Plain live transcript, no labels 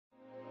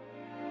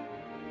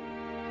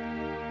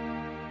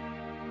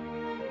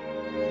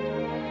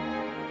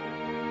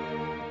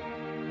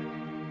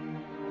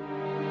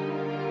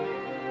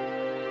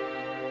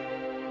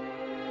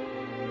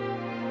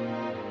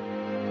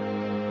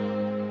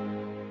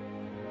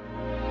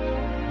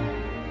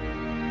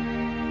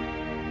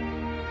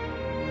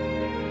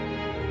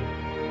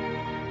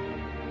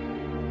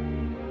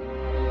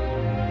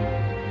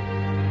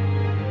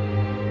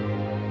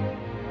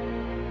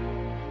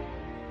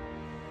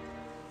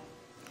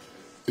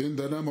In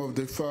the name of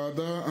the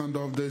Father, and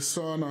of the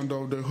Son, and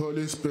of the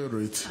Holy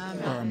Spirit.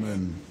 Amen.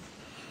 Amen.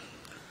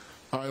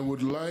 I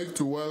would like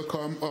to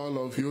welcome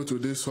all of you to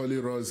this Holy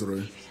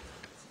Rosary,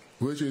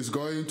 which is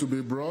going to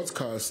be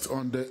broadcast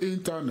on the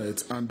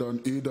internet and on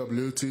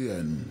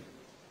EWTN.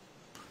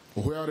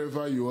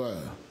 Wherever you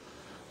are,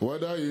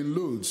 whether in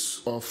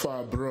Lourdes or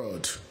far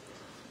abroad,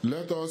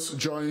 let us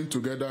join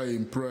together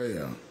in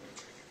prayer.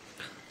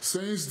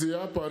 Since the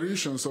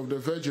apparitions of the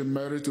Virgin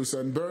Mary to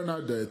St.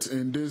 Bernadette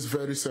in this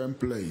very same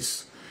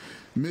place,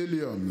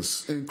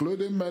 millions,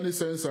 including many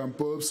saints and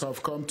popes,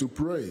 have come to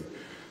pray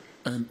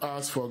and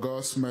ask for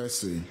God's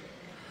mercy.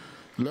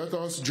 Let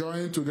us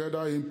join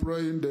together in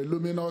praying the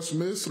luminous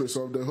mysteries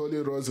of the Holy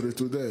Rosary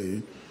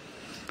today.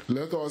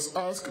 Let us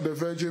ask the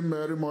Virgin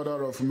Mary,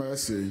 Mother of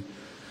Mercy,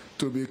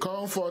 to be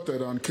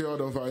comforted and cured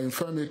of our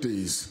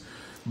infirmities,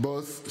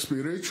 both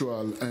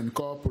spiritual and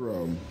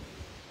corporal.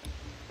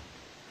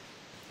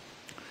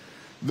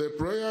 The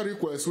prayer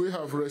requests we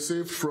have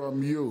received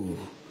from you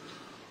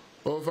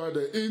over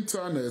the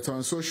internet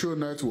and social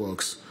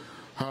networks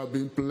have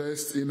been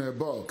placed in a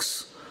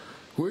box,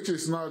 which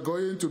is now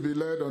going to be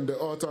laid on the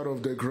altar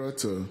of the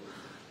grotto.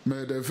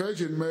 May the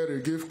Virgin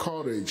Mary give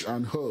courage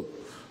and hope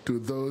to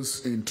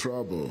those in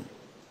trouble.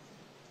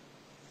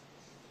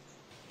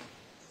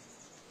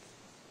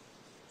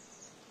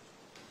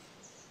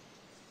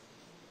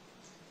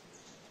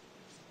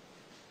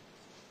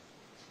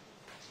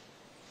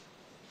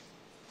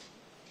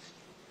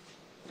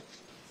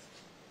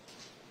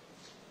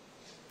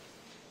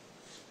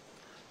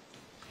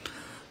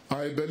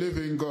 I believe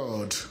in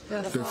God,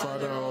 the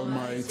Father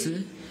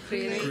Almighty,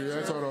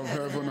 creator of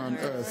heaven and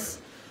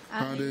earth,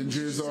 and in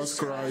Jesus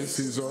Christ,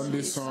 his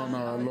only Son,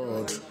 our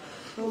Lord,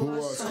 who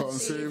was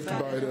conceived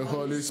by the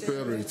Holy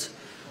Spirit,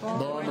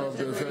 born of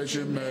the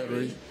Virgin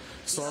Mary,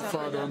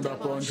 suffered under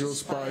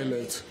Pontius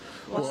Pilate,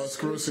 was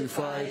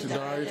crucified,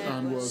 died,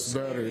 and was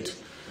buried.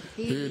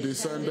 He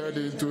descended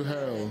into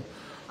hell.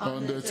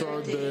 On the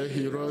third day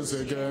he rose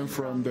again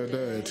from the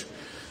dead.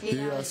 He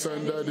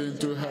ascended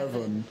into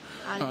heaven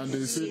and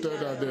is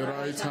seated at the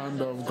right hand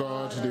of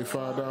God, the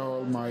Father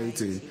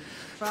Almighty.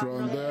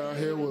 From there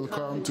he will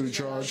come to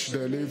judge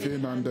the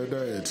living and the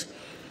dead.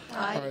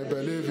 I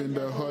believe in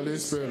the Holy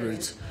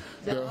Spirit,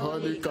 the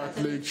Holy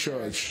Catholic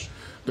Church,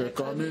 the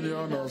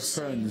communion of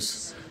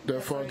saints, the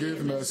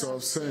forgiveness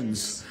of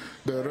sins,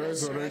 the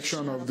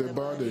resurrection of the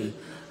body,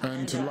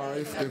 and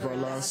life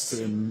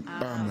everlasting.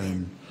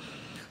 Amen.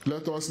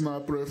 Let us now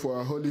pray for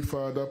our Holy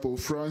Father, Pope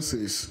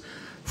Francis,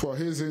 for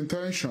his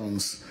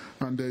intentions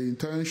and the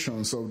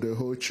intentions of the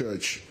whole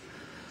Church.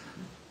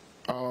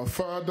 Our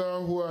Father,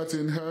 who art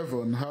in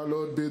heaven,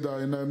 hallowed be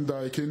thy name,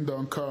 thy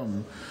kingdom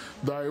come.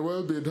 Thy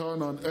will be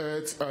done on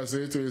earth as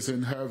it is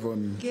in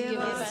heaven. Give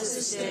us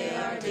this day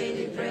our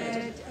daily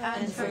bread,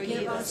 and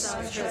forgive us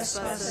our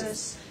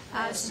trespasses,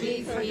 as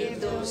we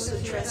forgive those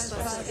who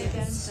trespass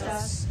against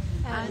us.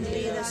 And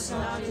lead us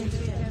not into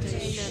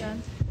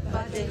temptation,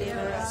 but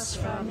deliver us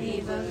from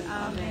evil.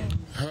 Amen.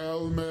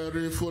 Hail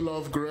Mary, full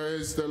of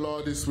grace, the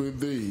Lord is with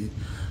thee.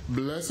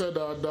 Blessed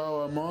art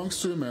thou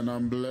amongst women,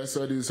 and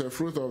blessed is the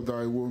fruit of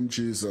thy womb,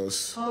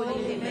 Jesus.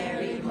 Holy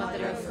Mary,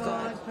 Mother of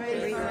God,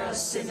 pray for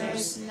us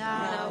sinners,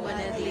 now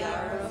and at the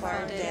hour of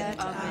our death.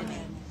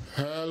 Amen.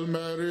 Hail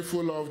Mary,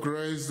 full of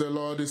grace, the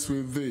Lord is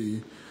with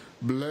thee.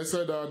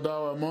 Blessed art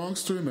thou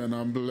amongst women,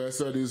 and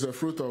blessed is the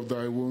fruit of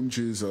thy womb,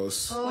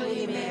 Jesus.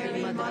 Holy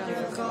Mary, Mother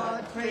of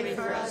God, pray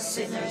for us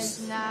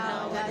sinners,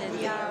 now and at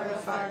the hour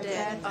of our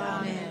death.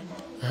 Amen.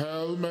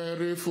 Hail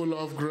Mary, full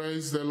of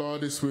grace, the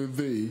Lord is with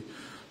thee.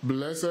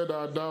 Blessed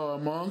art thou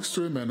amongst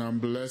women, and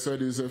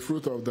blessed is the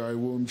fruit of thy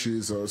womb,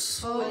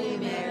 Jesus. Holy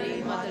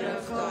Mary, Mother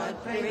of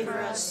God, pray for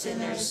us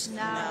sinners,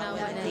 now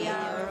and at the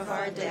hour of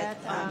our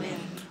death. Amen.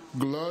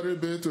 Glory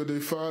be to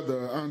the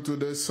Father, and to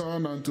the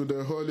Son, and to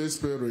the Holy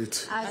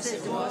Spirit. As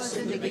it was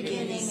in the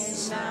beginning,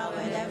 is now,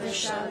 and ever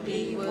shall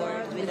be,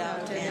 world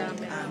without end.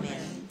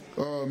 Amen.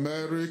 O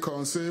Mary,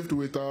 conceived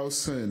without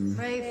sin,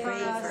 Pray for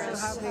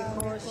us who have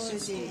recourse to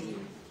thee.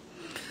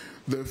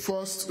 The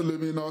first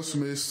luminous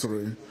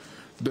mystery,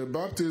 the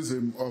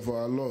baptism of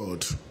our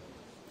Lord.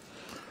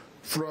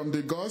 From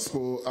the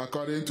Gospel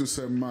according to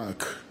St.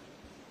 Mark.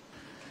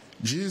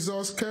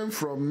 Jesus came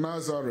from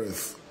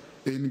Nazareth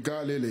in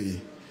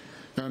Galilee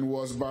and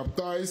was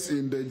baptized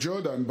in the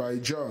Jordan by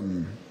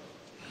John.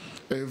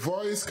 A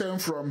voice came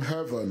from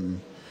heaven,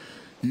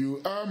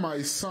 "You are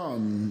my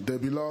Son, the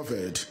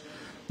beloved.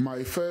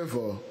 My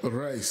favor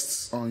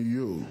rests on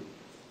you."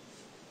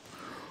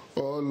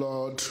 O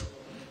Lord,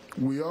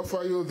 we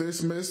offer you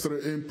this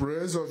mystery in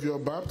praise of your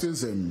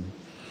baptism,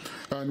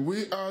 and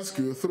we ask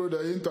you through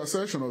the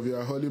intercession of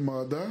your Holy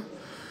Mother,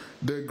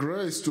 the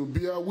grace to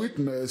bear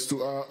witness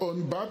to our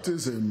own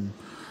baptism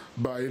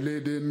by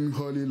leading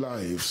holy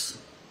lives.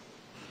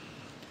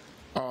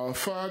 Our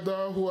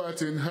Father, who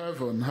art in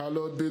heaven,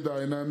 hallowed be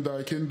thy name,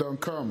 thy kingdom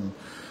come.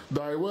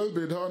 Thy will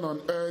be done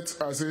on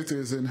earth as it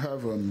is in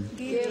heaven.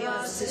 Give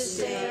us this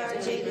day our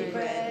daily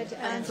bread,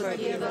 and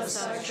forgive us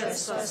our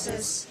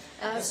trespasses,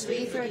 as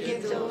we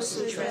forgive those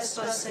who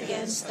trespass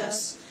against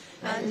us.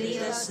 and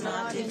lead us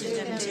not into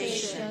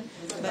temptation,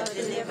 but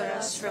deliver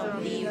us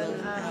from evil.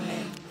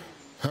 Amen.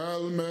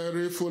 Hail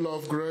Mary, full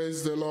of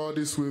grace, the Lord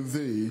is with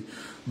thee.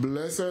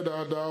 Blessed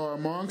art thou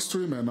amongst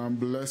women, and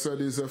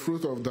blessed is the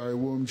fruit of thy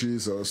womb,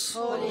 Jesus.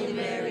 Holy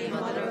Mary,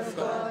 Mother of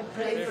God,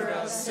 pray for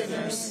us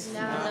sinners,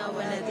 now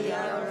and at the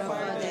hour of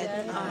our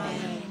death.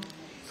 Amen.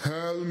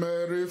 Hail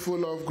Mary,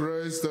 full of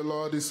grace, the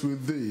Lord is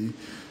with thee.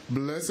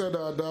 Blessed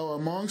art thou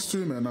amongst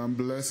women, and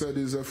blessed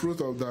is the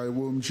fruit of thy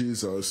womb,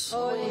 Jesus.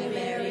 Holy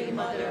Mary,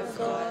 Mother of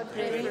God,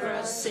 pray for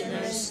us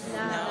sinners,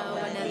 now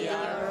and at the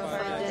hour of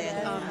our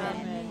death.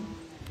 Amen.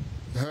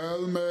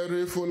 Hail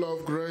Mary, full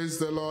of grace,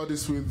 the Lord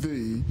is with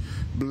thee.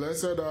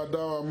 Blessed art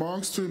thou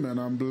amongst women,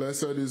 and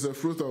blessed is the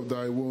fruit of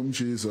thy womb,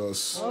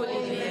 Jesus.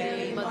 Holy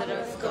Mary, Mother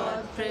of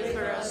God, pray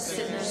for us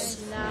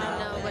sinners,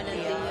 now and at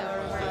the hour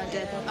of our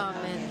death.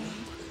 Amen.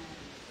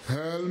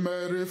 Hail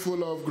Mary,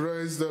 full of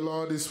grace, the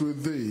Lord is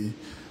with thee.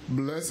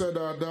 Blessed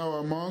art thou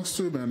amongst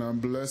women,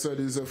 and blessed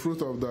is the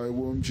fruit of thy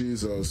womb,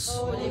 Jesus.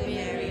 Holy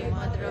Mary,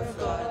 Mother of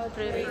God,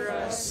 pray for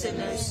us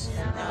sinners,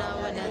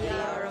 now and at the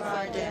hour of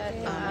our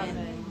death.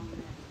 Amen.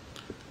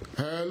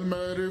 Hail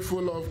Mary,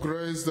 full of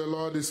grace, the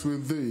Lord is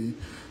with thee.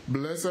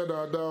 Blessed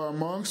art thou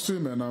amongst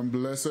women, and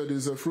blessed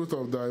is the fruit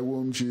of thy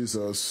womb,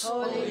 Jesus.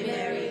 Holy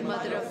Mary,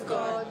 Mother of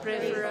God,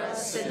 pray for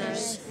us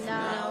sinners,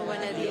 now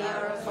and at the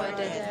hour of our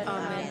death.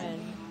 Amen.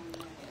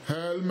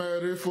 Hail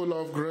Mary, full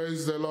of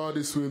grace, the Lord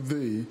is with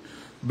thee.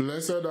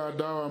 Blessed art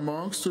thou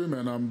amongst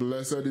women, and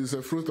blessed is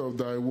the fruit of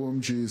thy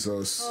womb,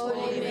 Jesus.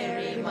 Holy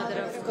Mary,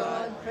 Mother of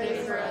God,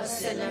 pray for us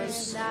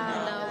sinners,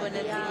 now and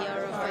at the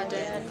hour of our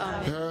death.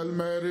 Amen. Hail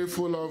Mary,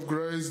 full of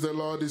grace, the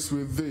Lord is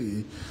with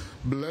thee.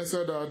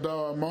 Blessed art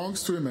thou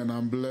amongst women,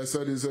 and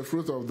blessed is the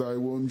fruit of thy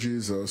womb,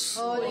 Jesus.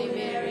 Holy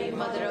Mary,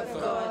 Mother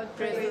of God,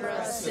 pray for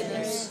us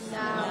sinners,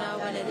 now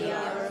and at the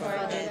hour of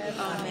our death.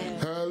 Amen.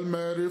 Hail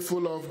Mary,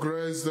 full of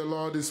grace, the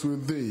Lord is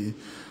with thee.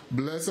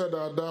 Blessed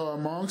art thou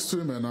amongst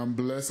women, and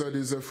blessed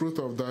is the fruit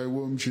of thy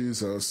womb,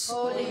 Jesus.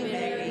 Holy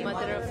Mary,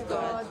 Mother of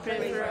God,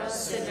 pray for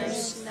us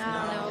sinners,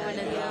 now and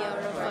at the hour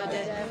of our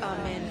death.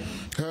 Amen.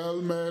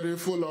 Hail Mary,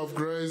 full of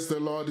grace, the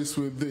Lord is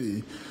with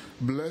thee.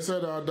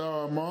 Blessed art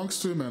thou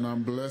amongst women,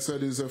 and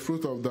blessed is the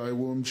fruit of thy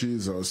womb,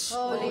 Jesus.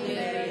 Holy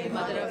Mary,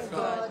 Mother of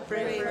God,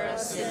 pray for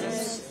us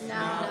sinners,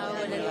 now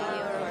and at the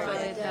hour of our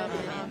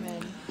death.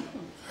 Amen.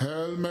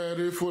 Hail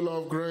Mary, full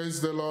of grace,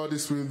 the Lord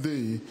is with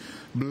thee.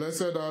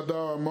 Blessed art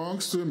thou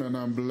amongst women,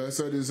 and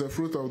blessed is the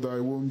fruit of thy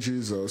womb,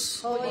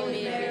 Jesus.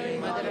 Holy Mary,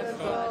 Mother of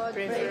God,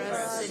 pray for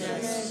us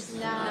sinners,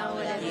 now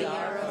and at the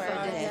hour of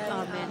our death.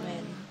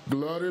 Amen.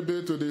 Glory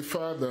be to the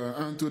Father,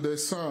 and to the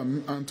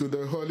Son, and to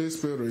the Holy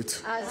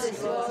Spirit. As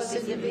it was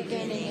in the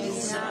beginning,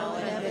 is now,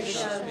 and ever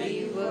shall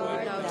be, world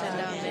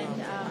without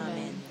end.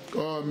 Amen.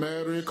 O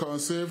Mary,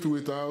 conceived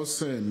without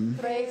sin.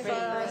 Pray for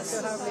us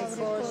who have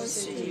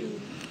recourse to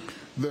you.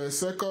 The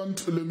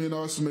second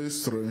luminous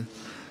mystery,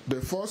 the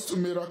first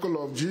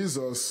miracle of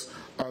Jesus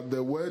at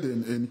the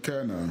wedding in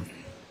Cana.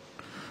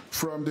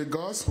 From the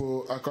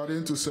Gospel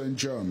according to St.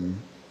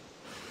 John.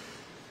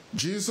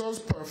 Jesus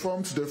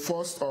performed the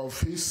first of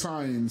his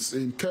signs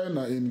in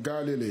Cana in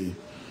Galilee.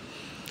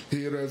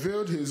 He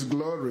revealed his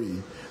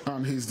glory,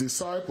 and his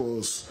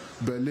disciples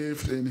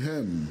believed in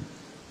him.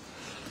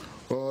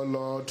 O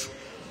Lord,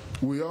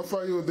 we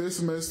offer you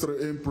this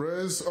mystery in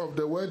praise of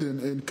the wedding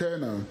in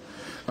Cana,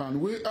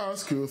 and we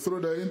ask you,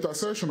 through the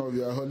intercession of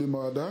your Holy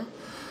Mother,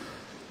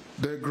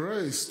 the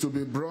grace to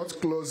be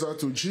brought closer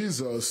to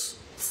Jesus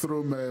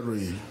through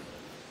Mary.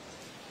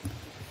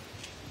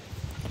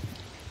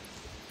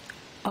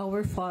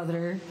 Our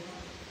Father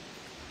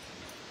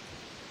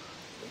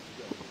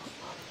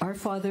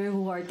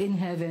who art in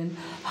heaven,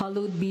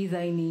 hallowed be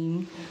thy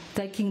name.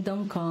 Thy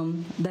kingdom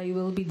come, thy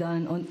will be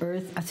done on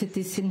earth as it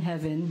is in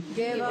heaven.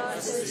 Give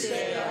us this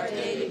day our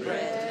daily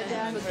bread,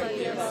 and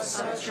forgive us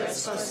our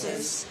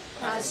trespasses,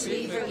 as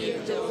we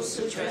forgive those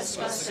who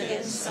trespass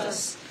against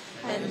us.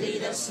 And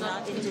lead us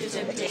not into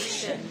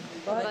temptation,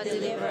 but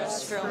deliver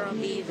us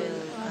from evil.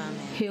 Amen.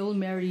 Hail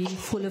Mary,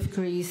 full of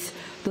grace,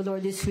 the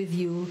Lord is with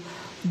you.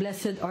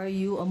 Blessed are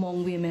you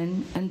among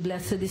women, and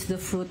blessed is the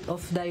fruit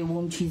of thy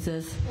womb,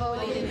 Jesus.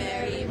 Holy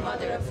Mary,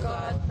 Mother of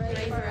God,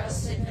 pray for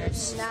us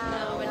sinners,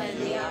 now and at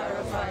the hour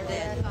of our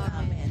death.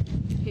 Amen.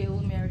 Hail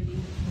Mary,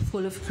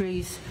 full of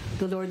grace,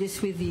 the Lord is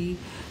with thee.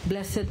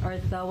 Blessed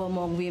art thou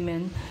among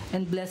women,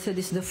 and blessed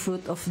is the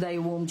fruit of thy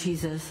womb,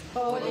 Jesus.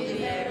 Holy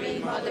Mary,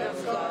 Mother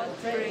of God,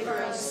 pray for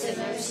us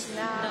sinners,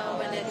 now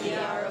and at the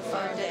hour of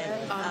our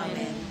death.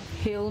 Amen.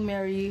 Hail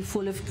Mary,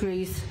 full of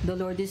grace, the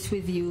Lord is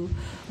with you.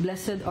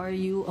 Blessed are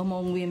you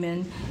among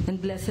women,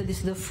 and blessed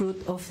is the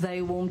fruit of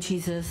thy womb,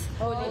 Jesus.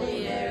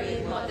 Holy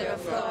Mary, Mother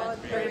of God,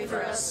 pray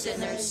for us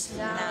sinners,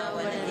 now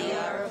and at the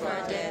hour of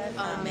our death.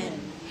 Amen.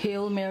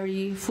 Hail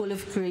Mary, full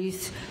of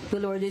grace, the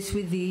Lord is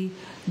with thee.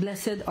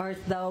 Blessed art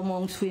thou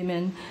amongst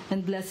women,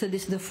 and blessed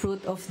is the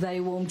fruit of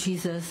thy womb,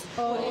 Jesus.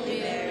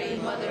 Holy Mary,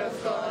 Mother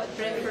of God,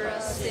 pray for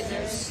us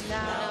sinners,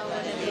 now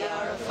and at the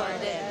hour of our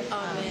death.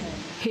 Amen.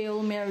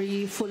 Hail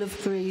Mary, full of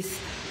grace,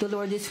 the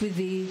Lord is with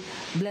thee.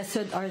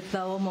 Blessed art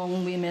thou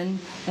among women,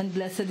 and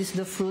blessed is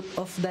the fruit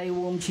of thy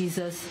womb,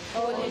 Jesus.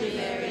 Holy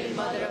Mary,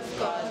 Mother of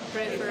God,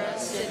 pray for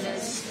us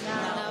sinners,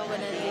 now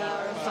and at the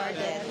hour of our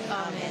death.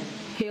 Amen.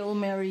 Hail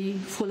Mary,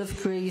 full of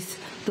grace,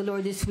 the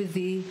Lord is with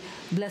thee.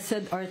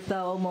 Blessed art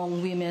thou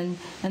among women,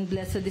 and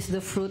blessed is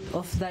the fruit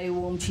of thy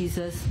womb,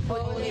 Jesus.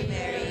 Holy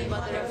Mary,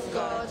 Mother of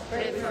God,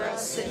 pray for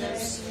us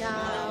sinners,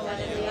 now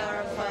and at the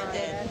hour of our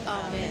death.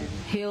 Amen.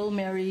 Hail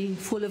Mary,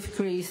 full of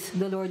grace,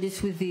 the Lord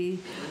is with thee.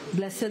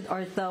 Blessed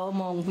art thou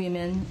among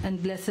women,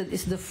 and blessed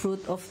is the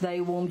fruit of thy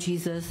womb,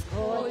 Jesus.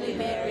 Holy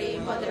Mary,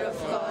 Mother of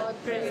God,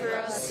 pray for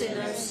us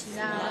sinners,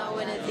 now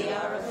and at the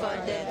hour of our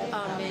death.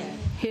 Amen.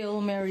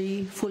 Hail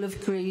Mary, full of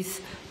grace,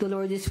 the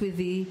Lord is with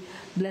thee.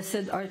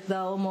 Blessed art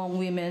thou among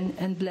women,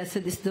 and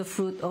blessed is the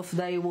fruit of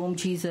thy womb,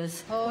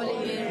 Jesus.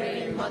 Holy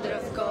Mary, Mother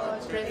of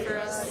God, pray for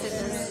us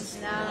sinners,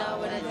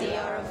 now and at the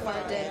hour of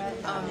our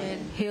death.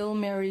 Amen. Hail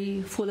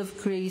Mary, full of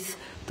grace,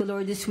 the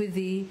Lord is with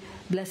thee.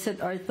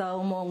 Blessed art thou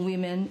among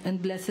women,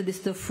 and blessed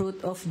is the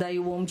fruit of thy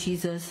womb,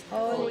 Jesus.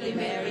 Holy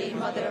Mary,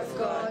 Mother of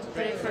God,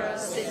 pray for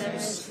us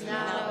sinners,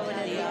 now and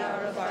at the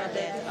hour of our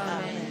death.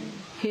 Amen.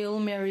 Hail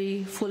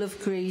Mary, full of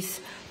grace,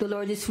 the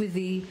Lord is with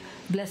thee.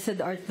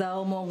 Blessed art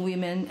thou among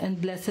women, and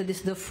blessed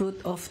is the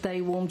fruit of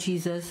thy womb,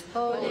 Jesus.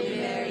 Holy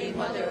Mary,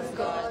 Mother of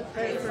God,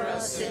 pray for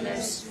us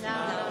sinners,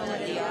 now and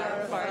at the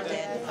hour of our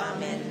death.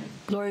 Amen.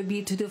 Glory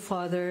be to the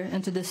Father,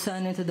 and to the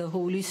Son, and to the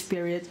Holy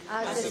Spirit.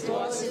 As it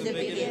was in the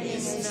beginning,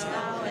 is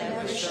now, and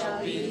ever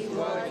shall be,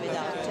 world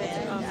without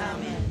end.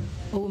 Amen.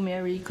 O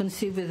Mary,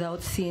 conceived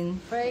without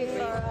sin, Pray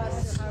for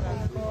us who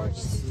have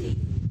recourse to thee.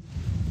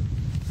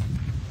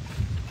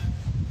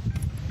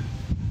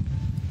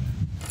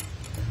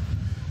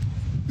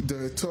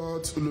 The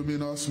third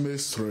luminous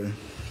mystery,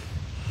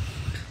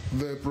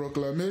 the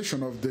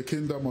proclamation of the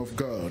kingdom of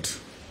God.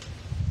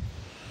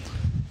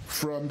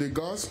 From the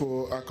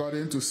Gospel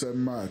according to St.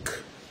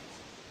 Mark.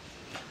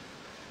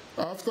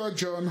 After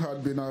John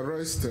had been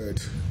arrested,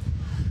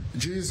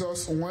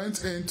 Jesus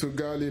went into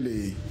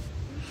Galilee.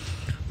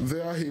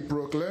 There he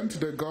proclaimed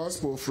the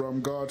gospel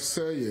from God,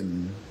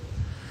 saying,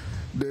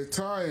 "The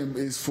time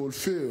is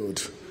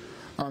fulfilled,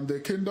 and the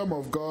kingdom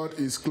of God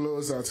is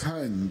close at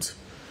hand.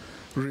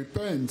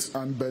 Repent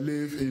and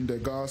believe in the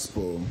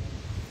gospel."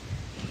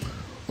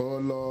 O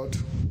Lord,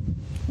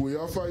 we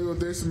offer you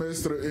this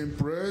mystery in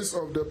praise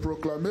of the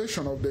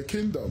proclamation of the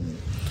kingdom,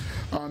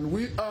 and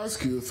we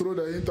ask you, through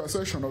the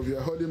intercession of your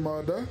Holy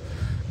Mother,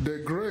 the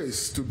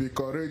grace to be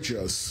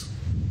courageous.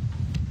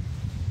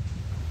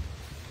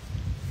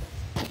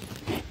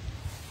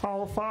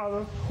 Our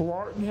Father, who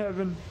art in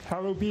heaven,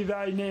 hallowed be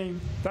thy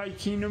name. Thy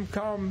kingdom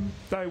come,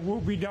 thy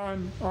will be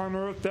done, on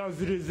earth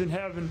as it is in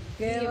heaven.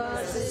 Give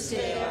us this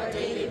day our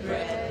daily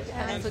bread,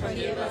 and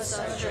forgive us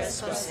our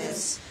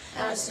trespasses,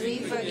 as we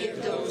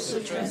forgive those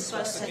who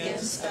trespass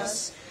against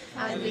us.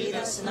 And lead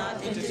us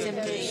not into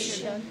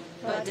temptation,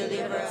 but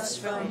deliver us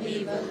from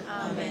evil.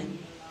 Amen.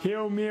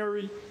 Hail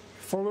Mary,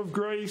 full of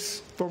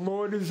grace, the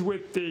Lord is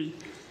with thee.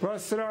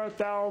 Blessed art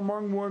thou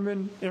among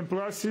women, and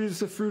blessed is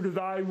the fruit of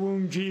thy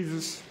womb,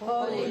 Jesus.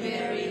 Holy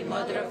Mary,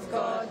 Mother of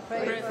God,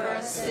 pray for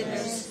us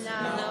sinners,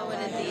 now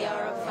and at the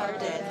hour of our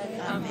death.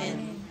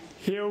 Amen.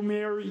 Hail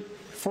Mary,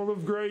 full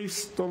of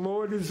grace, the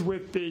Lord is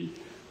with thee.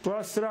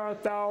 Blessed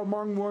art thou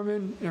among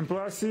women, and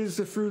blessed is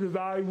the fruit of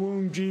thy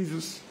womb,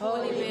 Jesus.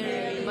 Holy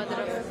Mary,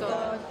 Mother of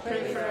God,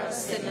 pray for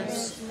us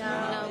sinners,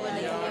 now and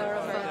at the hour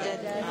of our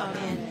death.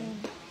 Amen.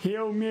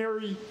 Hail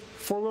Mary,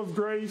 full of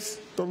grace,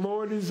 the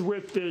Lord is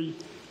with thee.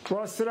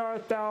 Blessed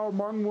art thou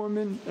among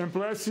women, and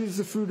blessed is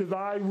the fruit of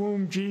thy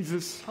womb,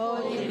 Jesus.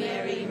 Holy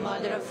Mary,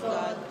 Mother of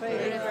God,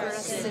 pray for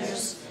us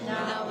sinners,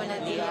 now and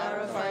at the hour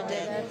of our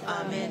death.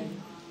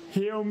 Amen.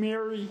 Hail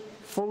Mary,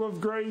 full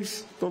of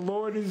grace, the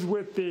Lord is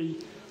with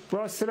thee.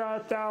 Blessed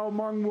art thou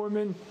among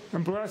women,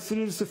 and blessed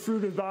is the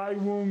fruit of thy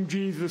womb,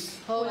 Jesus.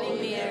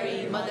 Holy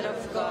Mary, Mother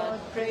of God,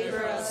 pray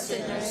for us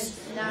sinners,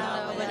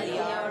 now and at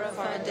the hour of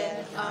our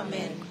death.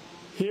 Amen.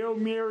 Hail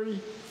Mary,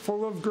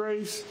 full of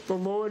grace, the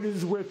Lord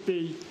is with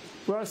thee.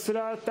 Blessed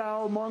art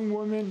thou among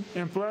women,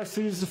 and blessed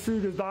is the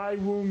fruit of thy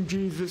womb,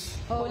 Jesus.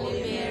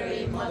 Holy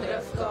Mary, Mother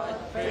of God,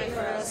 pray for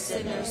us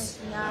sinners,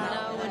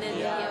 now and at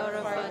the hour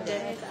of our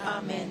death.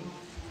 Amen.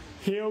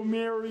 Hail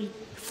Mary,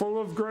 full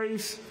of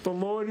grace, the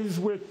Lord is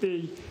with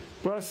thee.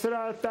 Blessed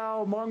art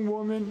thou among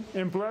women,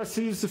 and blessed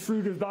is the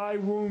fruit of thy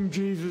womb,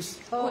 Jesus.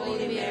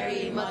 Holy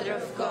Mary, Mother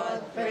of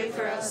God, pray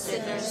for us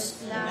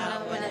sinners,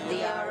 now and at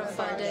the hour of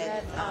our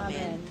death.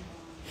 Amen.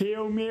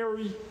 Hail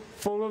Mary,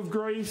 full of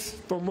grace,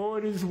 the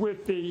Lord is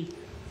with thee.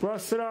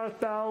 Blessed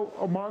art thou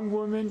among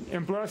women,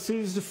 and blessed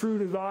is the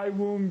fruit of thy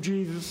womb,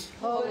 Jesus.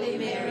 Holy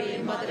Mary,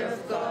 Mother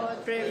of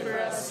God, pray for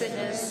us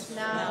sinners,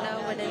 now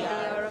and at the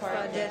hour of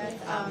our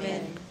death.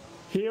 Amen.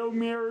 Hail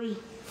Mary,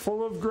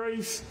 full of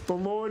grace, the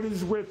Lord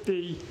is with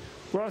thee.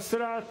 Blessed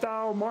art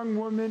thou among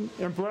women,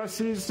 and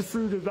blessed is the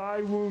fruit of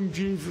thy womb,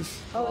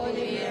 Jesus.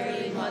 Holy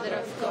Mary, Mother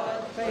of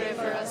God, pray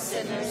for us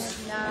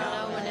sinners,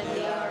 now and at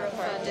the hour of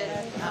our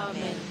death.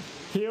 Amen.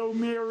 Hail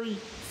Mary,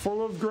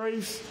 full of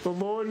grace, the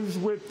Lord is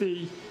with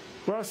thee.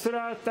 Blessed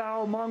art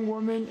thou among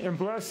women, and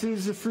blessed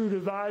is the fruit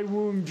of thy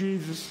womb,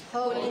 Jesus.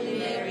 Holy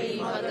Mary,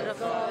 Mother of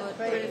God,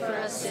 pray for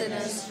us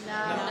sinners,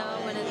 now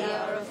and at the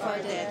hour of our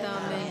death.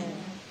 Amen.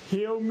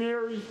 Hail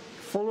Mary,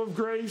 full of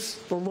grace,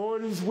 the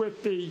Lord is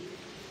with thee.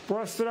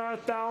 Blessed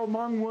art thou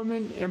among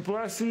women, and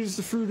blessed is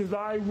the fruit of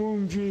thy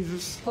womb,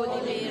 Jesus.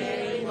 Holy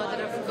Mary,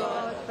 Mother of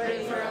God,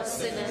 pray for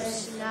us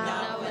sinners,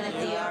 now and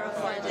at the hour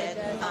of our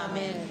death.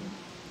 Amen.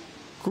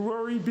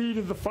 Glory be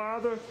to the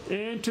Father,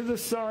 and to the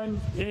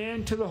Son,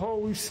 and to the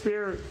Holy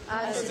Spirit.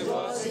 As it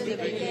was in the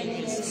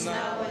beginning, is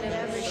now, and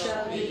ever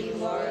shall be,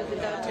 world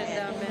without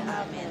end.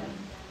 Amen.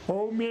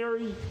 O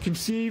Mary,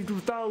 conceived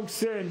without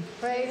sin,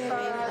 Pray for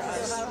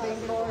us who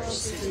have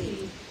recourse to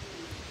thee.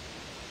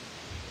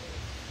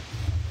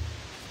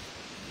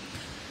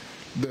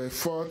 The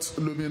fourth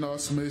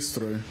luminous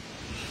mystery,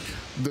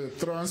 the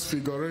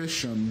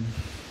Transfiguration.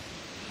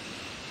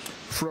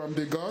 From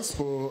the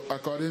Gospel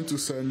according to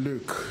St.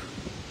 Luke.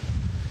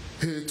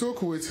 He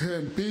took with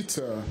him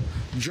Peter,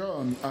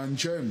 John, and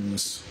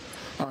James,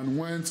 and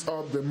went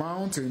up the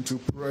mountain to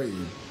pray.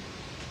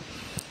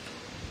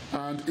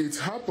 And it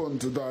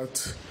happened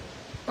that,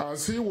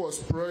 as he was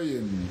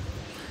praying,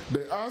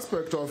 the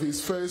aspect of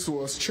his face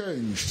was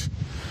changed,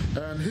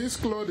 and his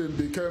clothing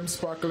became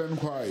sparkling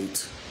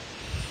white.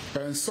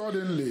 And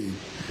suddenly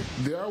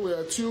there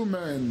were two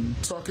men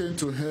talking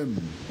to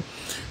him.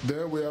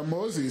 There were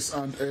Moses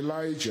and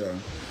Elijah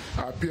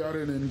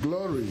appearing in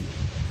glory,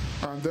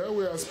 and they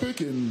were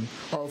speaking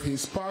of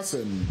his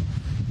passing,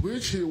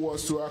 which he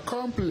was to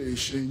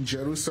accomplish in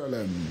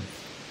Jerusalem.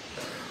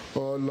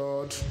 O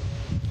Lord,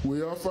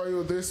 we offer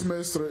you this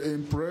mystery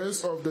in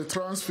praise of the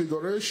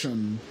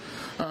Transfiguration,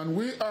 and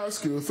we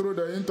ask you through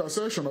the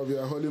intercession of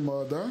your Holy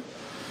Mother,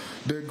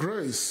 the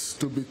grace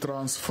to be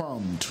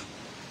transformed.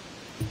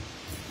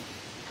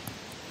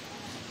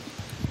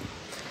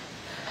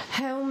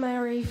 Hail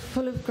Mary,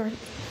 full of grace.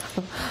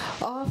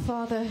 Our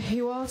Father,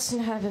 who art in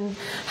heaven,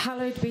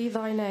 hallowed be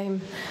thy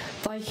name.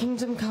 Thy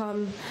kingdom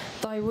come,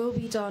 thy will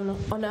be done,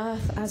 on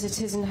earth as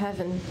it is in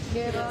heaven.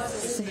 Give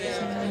us this day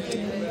our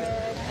daily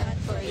bread, and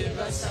forgive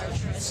us our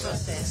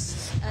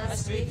trespasses,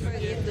 as we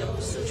forgive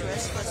those who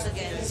trespass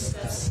against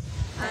us.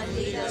 And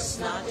lead us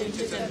not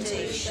into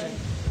temptation,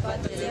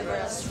 but deliver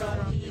us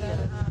from evil.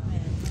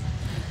 Amen.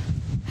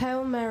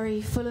 Hail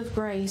Mary, full of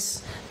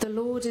grace, the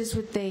Lord is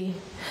with thee.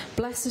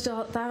 Blessed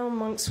art thou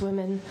amongst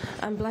women,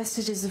 and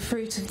blessed is the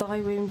fruit of thy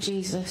womb,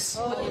 Jesus.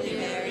 Holy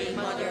Mary,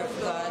 Mother of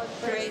God,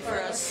 pray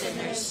for us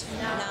sinners,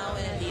 now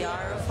and at the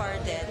hour of our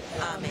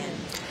death. Amen.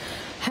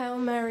 Hail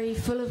Mary,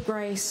 full of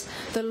grace,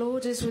 the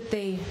Lord is with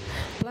thee.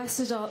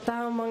 Blessed art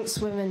thou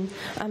amongst women,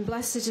 and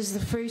blessed is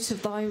the fruit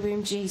of thy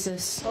womb,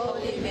 Jesus.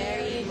 Holy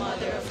Mary,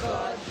 Mother of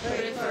God,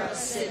 pray for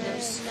us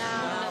sinners,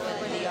 now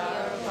and at the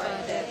hour of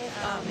our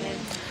death. Amen.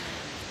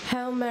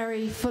 Hail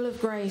Mary, full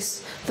of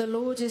grace, the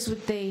Lord is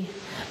with thee.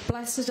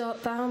 Blessed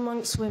art thou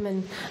amongst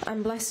women,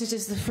 and blessed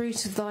is the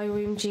fruit of thy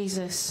womb,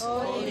 Jesus.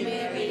 Holy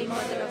Mary,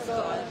 Mother of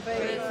God,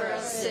 pray for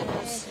us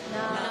sinners,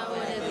 now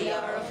and at the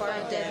hour of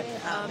our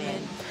death.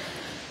 Amen.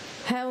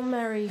 Hail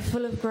Mary,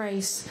 full of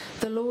grace,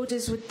 the Lord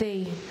is with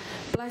thee.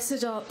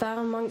 Blessed art thou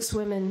amongst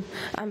women,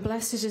 and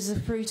blessed is the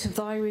fruit of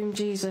thy womb,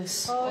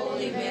 Jesus.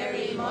 Holy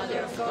Mary,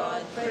 Mother of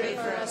God, pray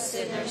for us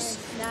sinners,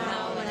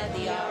 now and at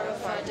the hour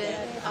of our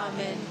death.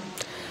 Amen.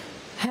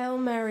 Hail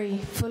Mary,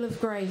 full of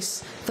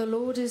grace, the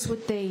Lord is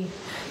with thee.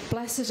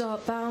 Blessed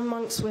art thou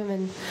amongst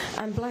women,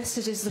 and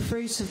blessed is the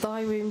fruit of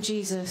thy womb,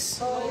 Jesus.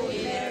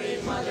 Holy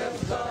Mary, Mother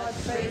of God,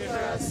 pray for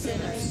us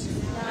sinners,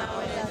 now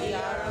and at the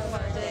hour of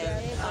our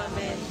death.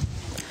 Amen.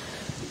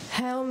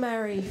 Hail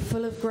Mary,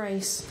 full of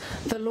grace,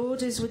 the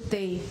Lord is with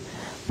thee.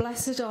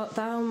 Blessed art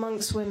thou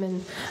amongst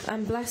women,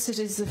 and blessed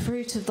is the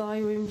fruit of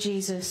thy womb,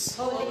 Jesus.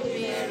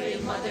 Holy Mary,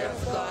 Mother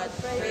of God,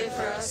 pray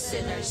for us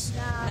sinners,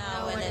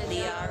 now and at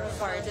the hour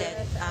of our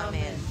death.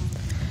 Amen.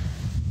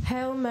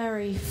 Hail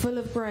Mary, full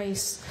of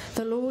grace,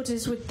 the Lord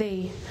is with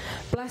thee.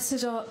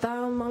 Blessed art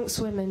thou amongst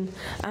women,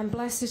 and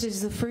blessed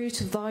is the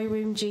fruit of thy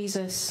womb,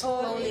 Jesus.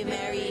 Holy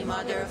Mary,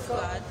 Mother of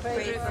God,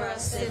 pray for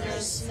us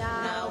sinners,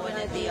 now and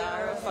at the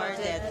hour of our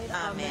death.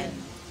 Amen.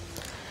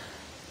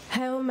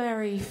 Hail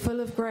Mary,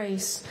 full of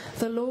grace,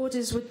 the Lord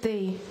is with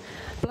thee.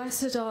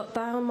 Blessed art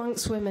thou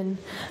amongst women,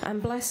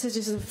 and blessed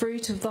is the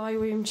fruit of thy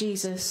womb,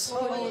 Jesus.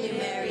 Holy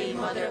Mary,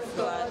 Mother of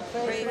God,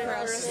 pray for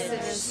us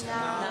sinners,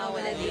 now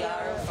and at the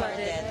hour of our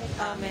death.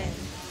 Amen.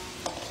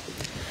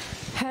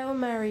 Hail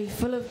Mary,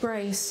 full of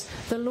grace,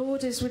 the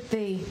Lord is with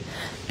thee.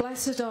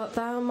 Blessed art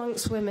thou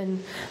amongst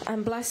women,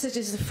 and blessed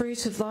is the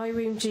fruit of thy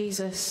womb,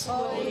 Jesus.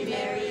 Holy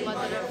Mary,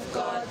 Mother of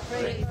God,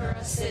 pray for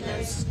us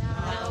sinners,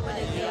 now and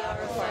at the hour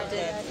of our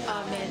death.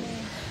 Amen.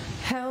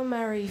 Hail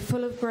Mary,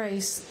 full of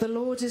grace, the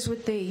Lord is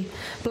with thee.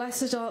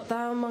 Blessed art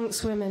thou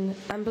amongst women,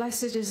 and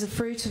blessed is the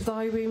fruit of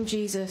thy womb,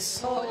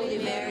 Jesus. Holy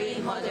Mary,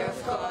 Mother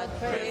of God,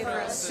 pray for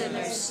us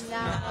sinners,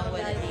 now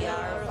and at the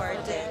hour of our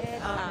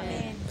death.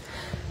 Amen.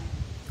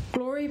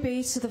 Glory Glory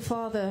be to the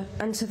Father,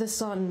 and to the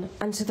Son,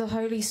 and to the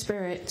Holy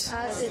Spirit.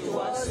 As it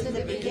was in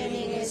the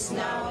beginning, is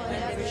now,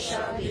 and ever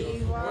shall be,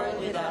 world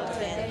without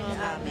end.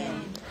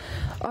 Amen.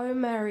 O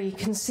Mary,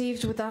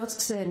 conceived without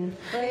sin,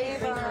 Pray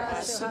for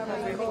us who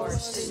have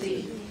recourse to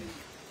thee.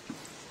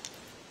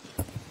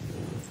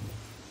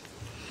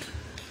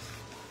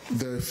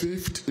 The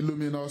fifth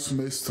luminous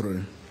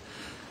mystery,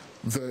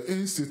 the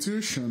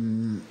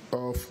institution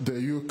of the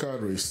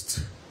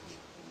Eucharist.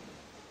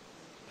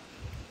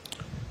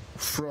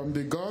 From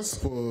the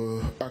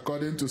Gospel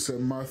according to St.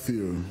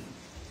 Matthew.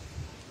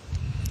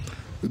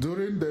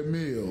 During the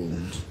meal,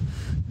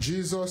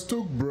 Jesus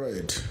took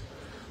bread,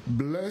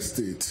 blessed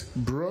it,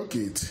 broke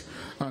it,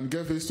 and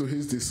gave it to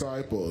his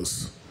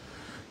disciples.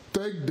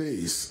 Take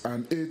this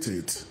and eat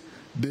it.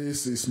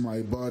 This is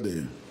my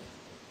body.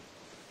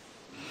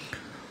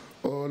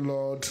 O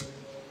Lord,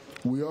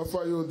 we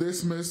offer you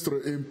this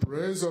mystery in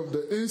praise of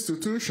the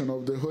institution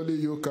of the Holy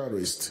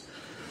Eucharist.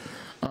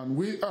 And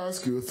we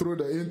ask you, through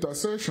the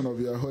intercession of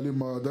your Holy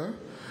Mother,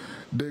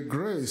 the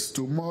grace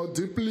to more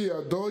deeply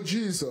adore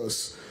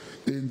Jesus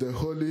in the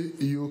Holy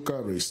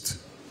Eucharist.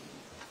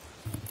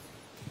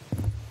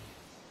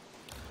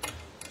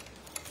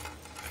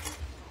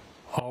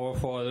 Our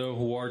Father,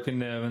 who art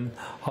in heaven,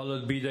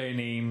 hallowed be thy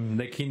name.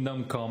 Thy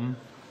kingdom come,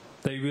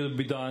 thy will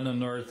be done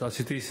on earth as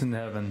it is in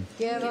heaven.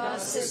 Give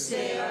us this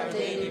day our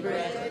daily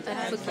bread,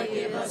 and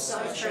forgive us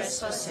our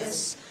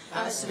trespasses,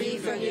 as we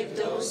forgive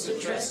those who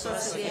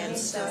trespass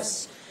against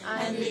us.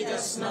 And lead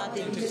us not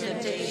into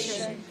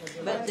temptation,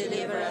 but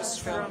deliver us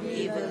from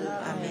evil.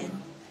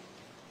 Amen.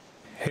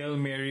 Hail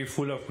Mary,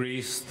 full of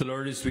grace, the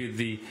Lord is with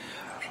thee.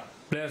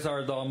 Blessed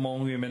art thou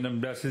among women, and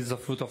blessed is the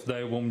fruit of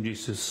thy womb,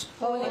 Jesus.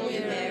 Holy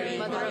Mary,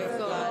 Mother of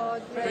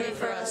God, pray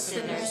for us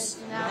sinners,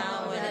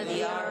 now and at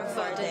the hour of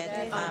our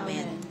death.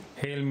 Amen.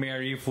 Hail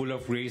Mary, full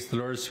of grace, the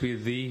Lord is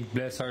with thee.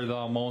 Blessed art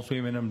thou amongst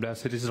women, and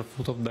blessed is the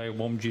fruit of thy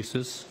womb,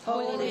 Jesus.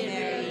 Holy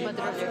Mary,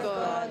 Mother of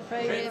God,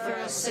 pray for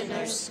us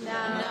sinners,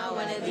 now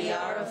and at the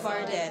hour of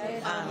our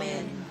death.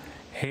 Amen.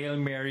 Hail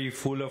Mary,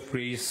 full of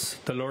grace,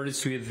 the Lord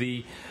is with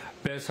thee.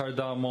 Blessed art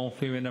thou amongst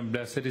women, and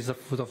blessed is the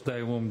fruit of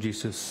thy womb,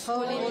 Jesus.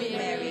 Holy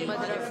Mary,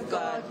 Mother of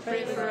God,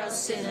 pray for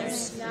us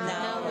sinners,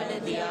 now and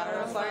at the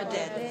hour of our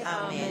death.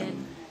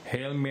 Amen.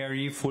 Hail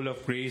Mary, full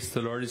of grace,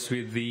 the Lord is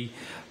with thee.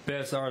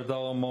 Blessed art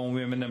thou among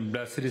women, and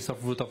blessed is the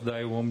fruit of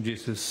thy womb,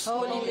 Jesus.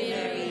 Holy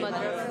Mary,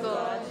 Mother of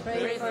God,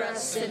 pray for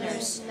us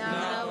sinners,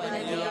 now and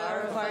at the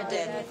hour of our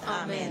death.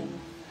 Amen.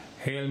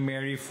 Hail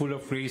Mary, full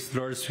of grace, the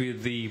Lord is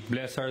with thee.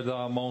 Blessed art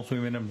thou amongst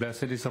women, and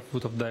blessed is the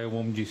fruit of thy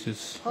womb,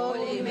 Jesus.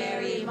 Holy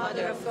Mary,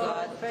 Mother of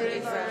God, pray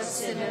for us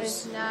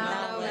sinners,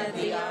 now and at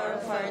the hour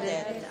of our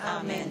death.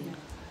 Amen.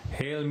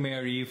 Hail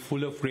Mary,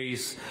 full of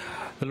grace,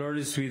 the Lord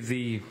is with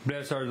thee.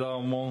 Blessed art thou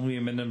among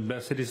women, and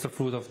blessed is the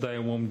fruit of thy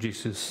womb,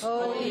 Jesus.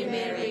 Holy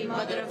Mary,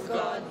 Mother of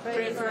God,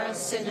 pray for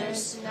us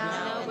sinners,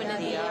 now and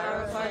at the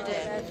hour of our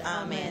death.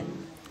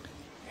 Amen.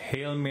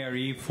 Hail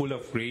Mary, full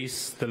of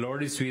grace, the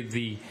Lord is with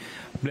thee.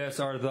 Blessed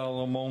art thou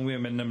among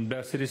women, and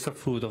blessed is the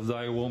fruit of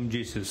thy womb,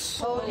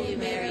 Jesus. Holy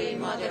Mary,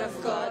 Mother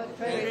of God,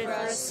 pray for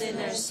us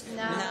sinners,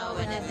 now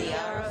and at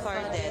the hour of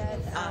our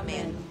death.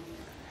 Amen.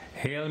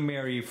 Hail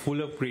Mary,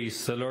 full of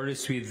grace, the Lord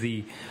is with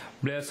thee.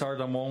 Blessed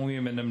art among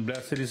women, and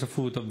blessed is the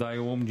fruit of thy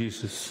womb,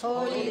 Jesus.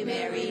 Holy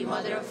Mary,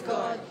 Mother of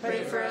God,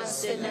 pray for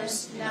us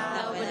sinners,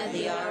 now and at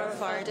the hour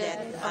of our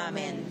death.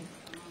 Amen.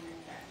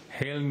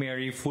 Hail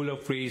Mary, full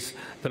of grace,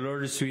 the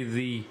Lord is with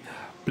thee.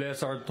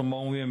 Blessed art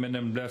among women,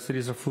 and blessed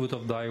is the fruit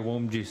of thy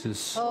womb,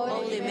 Jesus.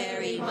 Holy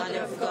Mary, Mother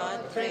of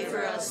God, pray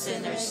for us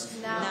sinners,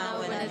 now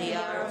and at the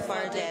hour of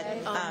our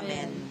death.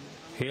 Amen.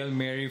 Hail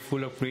Mary,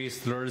 full of grace,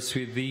 the Lord is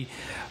with thee.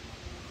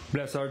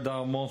 Blessed art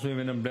thou amongst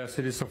women, and blessed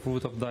is the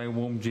fruit of thy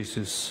womb,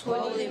 Jesus.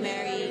 Holy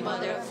Mary,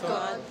 Mother of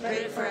God,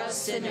 pray for us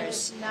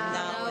sinners,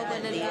 now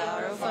and at the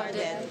hour of our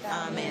death.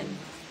 Amen.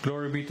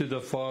 Glory be to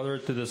the Father,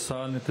 to the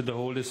Son, and to the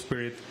Holy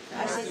Spirit.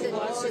 As it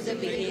was in the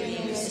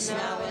beginning, is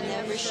now, and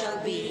ever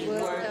shall be,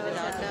 world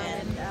without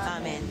end.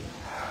 Amen.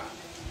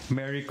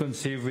 Mary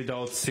conceived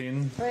without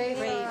sin. Pray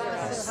for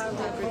us who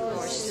have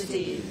recourse to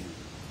thee.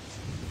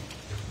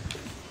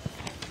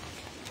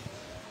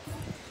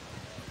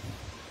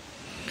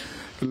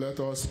 Let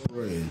us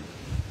pray.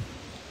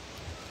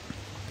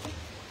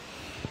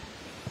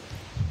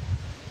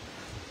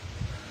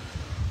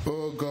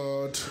 O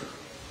God,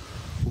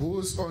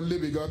 whose only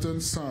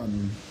begotten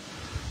Son,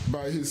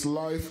 by his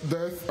life,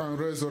 death, and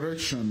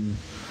resurrection,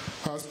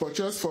 has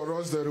purchased for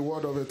us the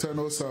reward of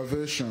eternal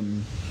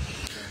salvation,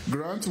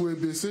 grant, we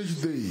beseech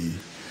thee,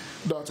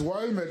 that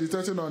while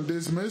meditating on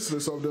these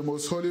mysteries of the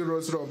most holy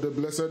Rosary of the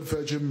Blessed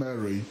Virgin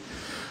Mary,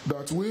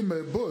 that we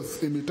may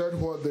both imitate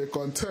what they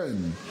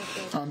contain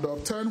and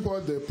obtain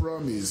what they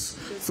promise,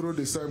 through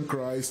the same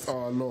Christ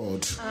our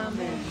Lord.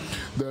 Amen.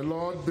 The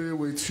Lord be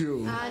with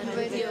you. And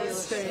with your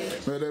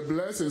spirit. May the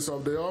blessings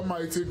of the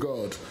Almighty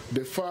God,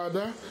 the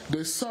Father,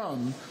 the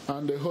Son,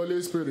 and the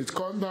Holy Spirit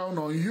come down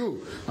on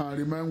you and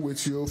remain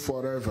with you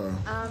forever.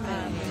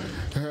 Amen.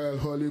 Hail,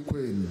 Holy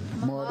Queen,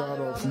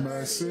 Mother of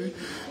Mercy,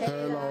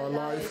 hail our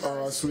life,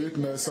 our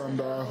sweetness, and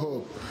our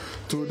hope.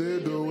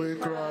 Today do we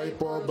cry,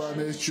 poor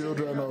banished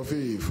children of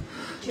Eve.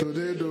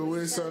 Today do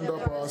we send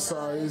up our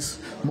sighs,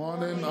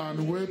 mourning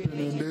and weeping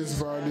in this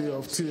valley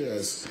of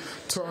tears.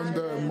 Turn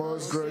them,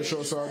 most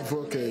gracious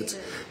Advocate,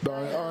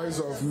 thy eyes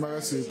of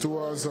mercy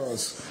towards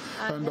us,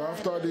 and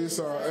after this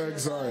our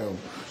exile,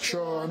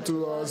 show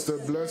unto us the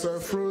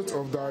blessed fruit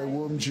of thy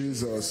womb,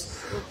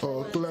 Jesus.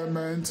 O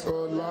clement,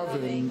 O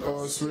loving,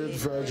 O sweet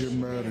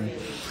Virgin Mary,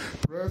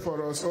 pray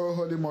for us, O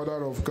Holy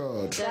Mother of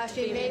God, that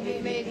we may be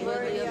made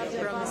worthy of the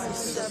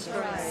promises of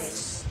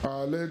Christ.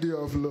 Our Lady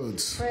of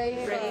Lourdes,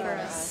 Pray for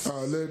us.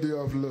 Our Lady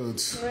of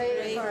Lourdes,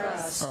 Pray for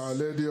us. Our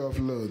Lady of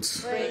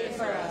Lourdes, Pray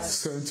for us.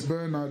 Saint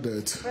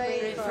Bernadette,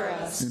 Pray for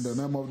us. in the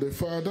name of the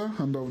Father,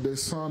 and of the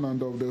Son,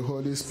 and of the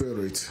Holy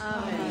Spirit.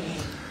 Amen.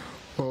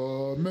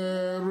 O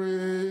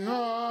Mary,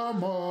 our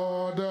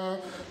Mother,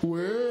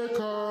 we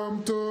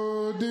come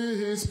to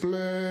this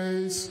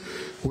place,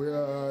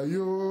 where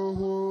you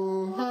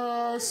who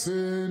are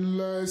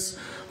sinless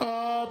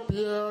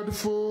appeared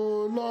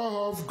full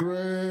of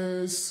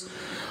grace.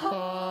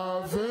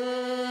 Ave,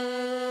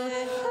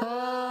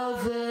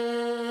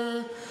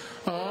 Ave,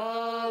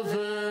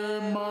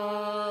 Ave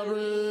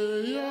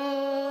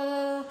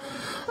Maria,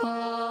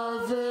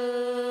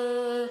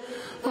 Ave,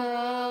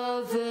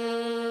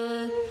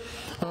 Ave,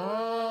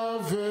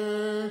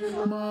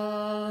 Ave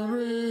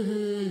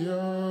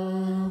Maria.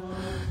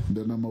 In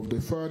the name of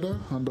the Father,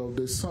 and of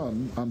the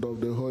Son, and of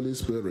the Holy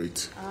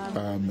Spirit.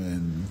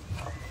 Amen.